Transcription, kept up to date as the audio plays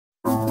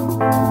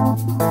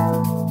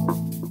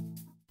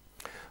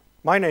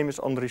My name is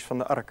Andries van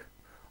der Ark.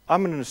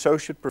 I'm an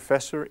associate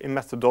professor in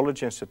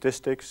methodology and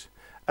statistics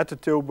at the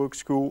Tilburg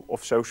School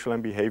of Social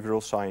and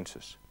Behavioral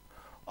Sciences.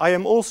 I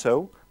am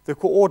also the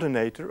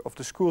coordinator of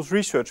the school's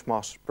Research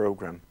Master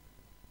program.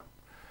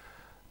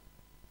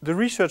 The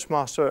Research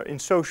Master in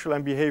Social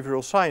and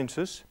Behavioral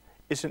Sciences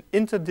is an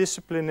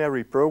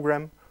interdisciplinary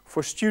program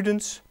for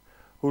students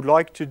who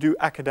like to do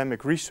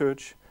academic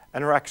research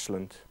and are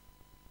excellent.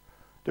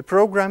 The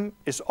program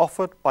is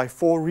offered by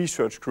 4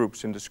 research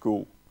groups in the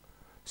school: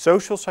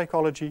 social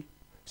psychology,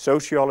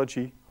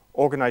 sociology,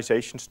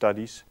 organization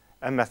studies,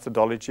 and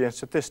methodology and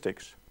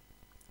statistics.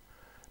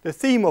 The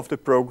theme of the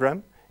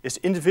program is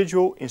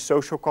individual in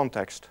social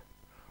context.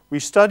 We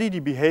study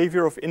the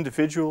behavior of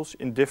individuals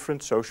in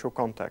different social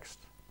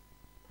contexts.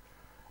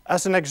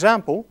 As an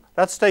example,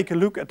 let's take a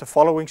look at the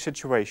following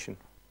situation.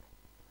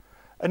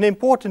 An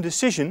important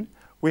decision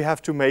we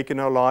have to make in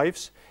our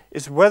lives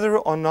is whether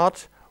or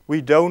not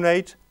we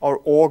donate our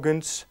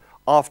organs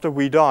after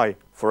we die,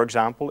 for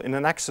example in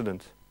an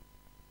accident.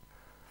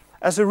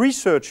 As a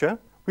researcher,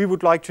 we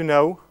would like to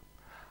know,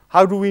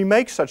 how do we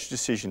make such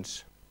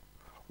decisions?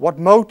 What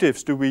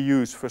motives do we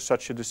use for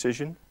such a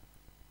decision?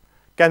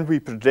 Can we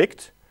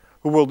predict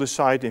who will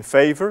decide in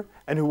favor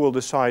and who will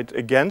decide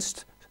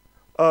against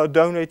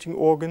donating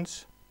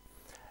organs?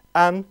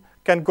 And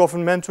can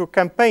governmental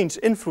campaigns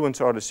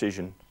influence our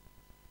decision?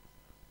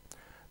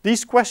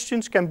 These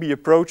questions can be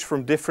approached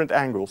from different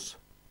angles.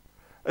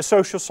 A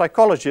social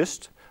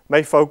psychologist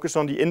may focus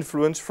on the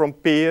influence from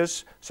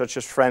peers, such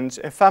as friends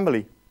and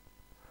family.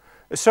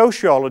 A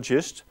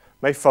sociologist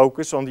may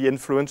focus on the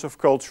influence of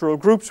cultural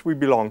groups we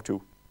belong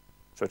to,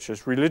 such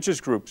as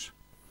religious groups.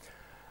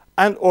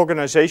 And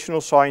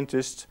organizational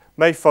scientists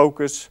may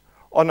focus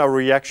on our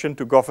reaction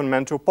to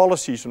governmental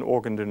policies on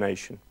organ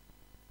donation.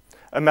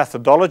 A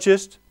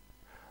methodologist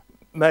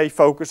may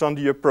focus on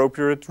the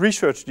appropriate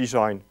research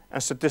design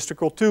and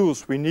statistical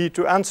tools we need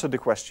to answer the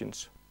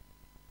questions.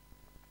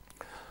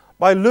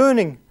 By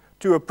learning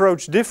to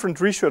approach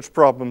different research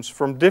problems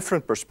from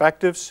different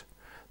perspectives,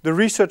 the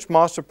Research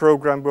Master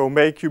program will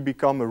make you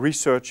become a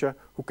researcher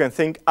who can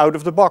think out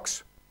of the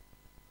box.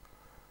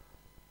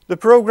 The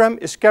program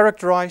is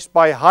characterized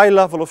by a high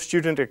level of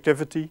student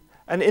activity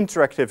and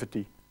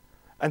interactivity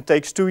and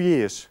takes 2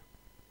 years.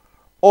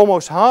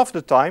 Almost half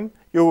the time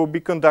you will be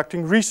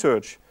conducting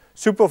research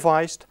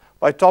supervised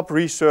by top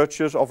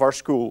researchers of our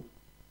school.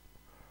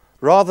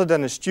 Rather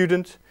than a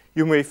student,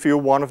 you may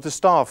feel one of the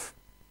staff.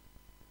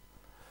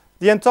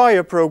 The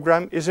entire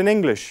program is in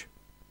English,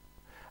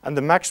 and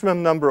the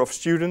maximum number of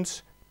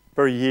students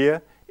per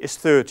year is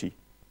 30.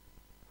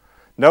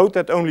 Note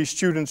that only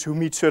students who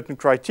meet certain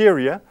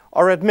criteria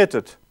are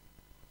admitted.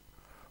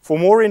 For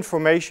more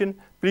information,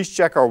 please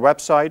check our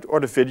website or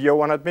the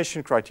video on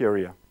admission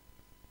criteria.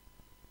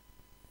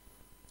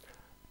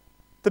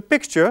 The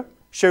picture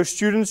shows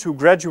students who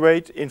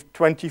graduate in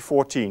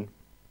 2014.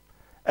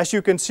 As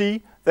you can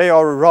see, they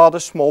are a rather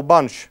small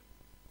bunch.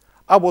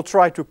 I will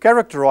try to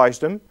characterize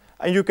them,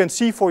 and you can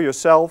see for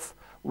yourself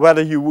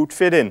whether you would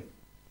fit in.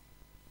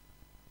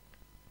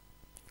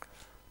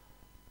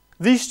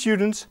 These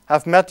students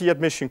have met the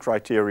admission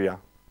criteria,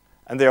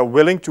 and they are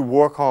willing to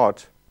work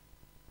hard.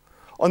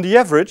 On the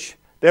average,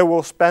 they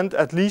will spend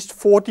at least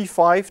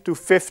 45 to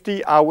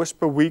 50 hours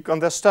per week on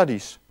their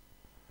studies.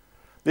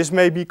 This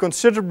may be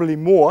considerably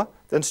more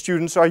than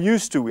students are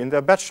used to in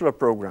their bachelor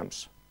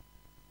programs.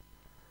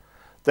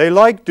 They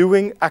like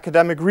doing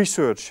academic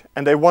research,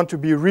 and they want to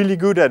be really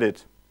good at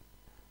it.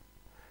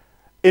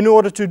 In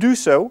order to do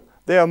so,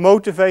 they are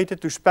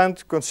motivated to spend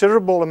a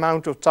considerable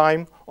amount of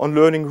time on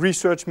learning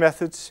research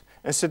methods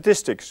and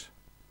statistics.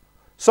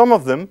 Some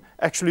of them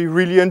actually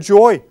really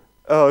enjoy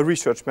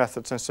research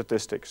methods and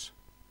statistics.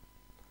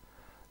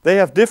 They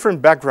have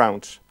different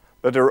backgrounds,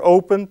 but are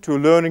open to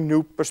learning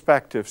new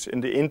perspectives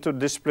in the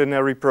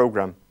interdisciplinary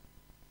program.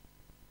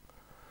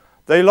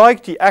 They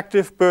like the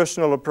active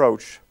personal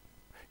approach.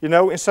 You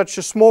know, in such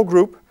a small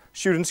group,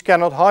 students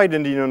cannot hide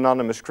in the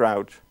anonymous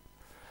crowd.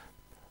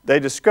 They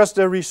discuss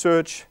their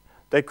research,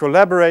 they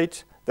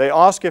collaborate, they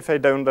ask if they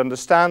don't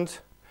understand,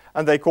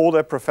 and they call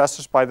their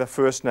professors by their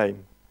first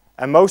name.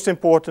 And most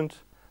important,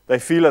 they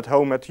feel at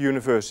home at the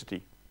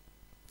university.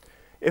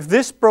 If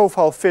this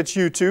profile fits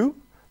you too,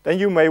 then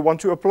you may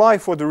want to apply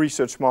for the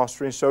Research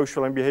Master in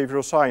Social and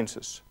Behavioral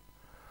Sciences.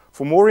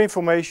 For more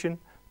information,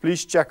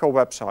 please check our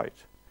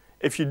website.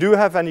 If you do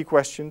have any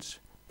questions,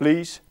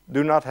 please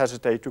do not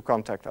hesitate to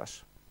contact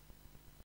us.